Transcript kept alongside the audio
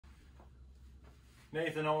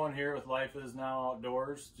Nathan Owen here with Life Is Now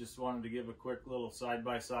Outdoors. Just wanted to give a quick little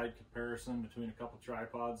side-by-side comparison between a couple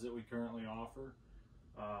tripods that we currently offer.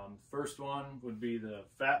 First one would be the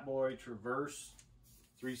FATBOY Traverse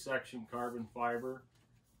 3-section carbon fiber.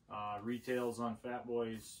 Retails on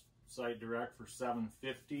FATBOY's site direct for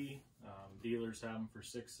 $750. Dealers have them for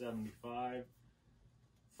 $675.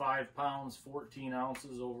 5 pounds, 14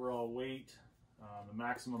 ounces overall weight. The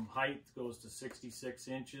maximum height goes to 66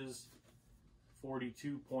 inches.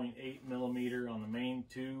 42.8 millimeter on the main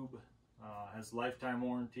tube. Has lifetime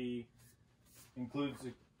warranty. Includes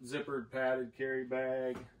a zippered padded carry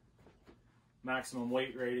bag. Maximum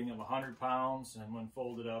weight rating of 100 pounds, and when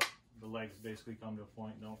folded up, the legs basically come to a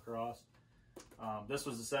point and don't cross. This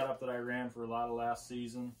was the setup that I ran for a lot of last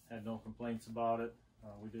season. Had no complaints about it.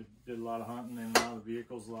 We did a lot of hunting in and out of the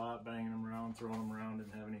vehicles a lot, banging them around, throwing them around,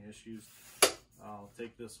 didn't have any issues. I'll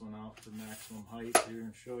take this one out to maximum height here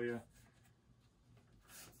and show you.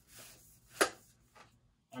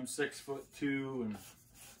 I'm 6'2", and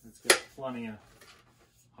it's got plenty of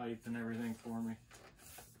height and everything for me.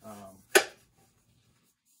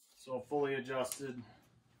 So fully adjusted.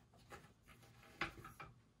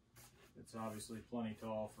 It's obviously plenty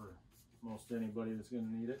tall for most anybody that's going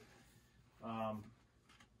to need it.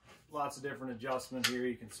 Lots of different adjustment here.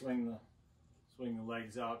 You can swing the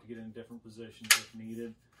legs out to get in different positions if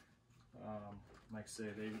needed. Like I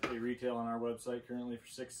say, they retail on our website currently for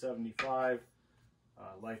 $675.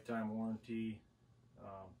 Lifetime warranty.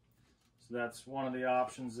 So that's one of the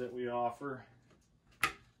options that we offer.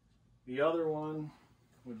 The other one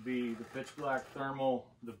would be the Pitch Black Thermal,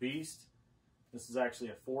 the Beast. This is actually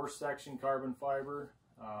a 4-section carbon fiber.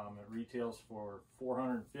 It retails for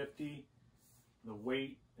 $450. The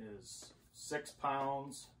weight is 6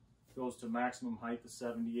 pounds. Goes to maximum height of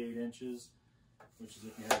 78 inches, which is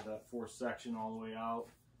if you have that 4-section all the way out.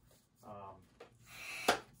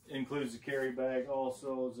 Includes a carry bag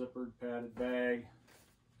also, zippered padded bag.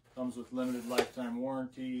 Comes with limited lifetime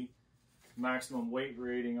warranty. Maximum weight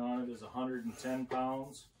rating on it is 110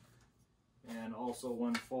 pounds. And also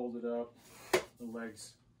when folded up, the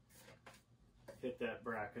legs hit that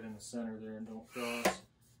bracket in the center there and don't cross.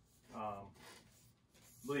 I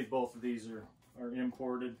believe both of these are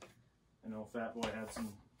imported. I know FATBOY had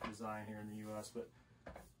some design here in the US, but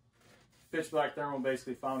Pitch Black Thermal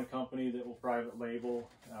basically found a company that will private label,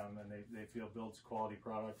 and they feel builds a quality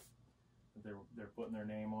product. They're putting their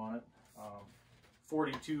name on it.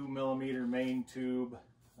 42 millimeter main tube,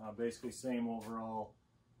 basically same overall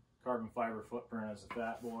carbon fiber footprint as the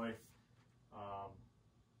FATBOY.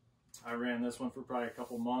 I ran this one for probably a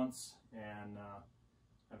couple months, and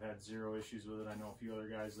I've had 0 issues with it. I know a few other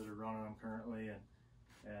guys that are running them currently,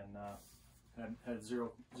 and had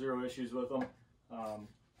zero issues with them.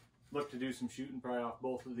 Look to do some shooting probably off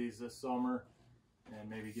both of these this summer, and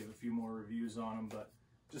maybe give a few more reviews on them, but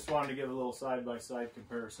just wanted to give a little side-by-side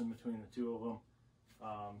comparison between the two of them.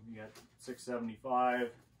 You got $675.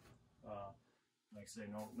 Like I say,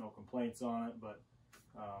 no complaints on it, but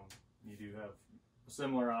you do have a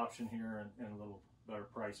similar option here and a little better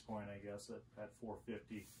price point, I guess, at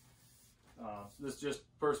 $450. So this is just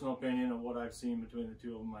personal opinion of what I've seen between the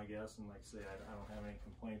two of them, I guess, and like I say, I don't have any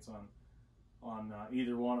complaints on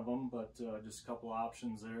either one of them, but just a couple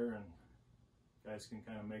options there, and guys can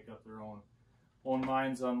kind of make up their own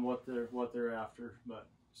minds on what they're after. But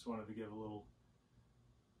just wanted to give a little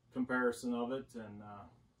comparison of it, and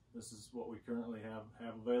this is what we currently have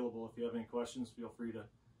available. If you have any questions, feel free to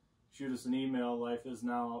shoot us an email,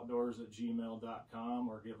 lifeisnowoutdoors@gmail.com,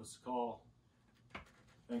 or give us a call.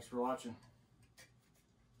 Thanks for watching.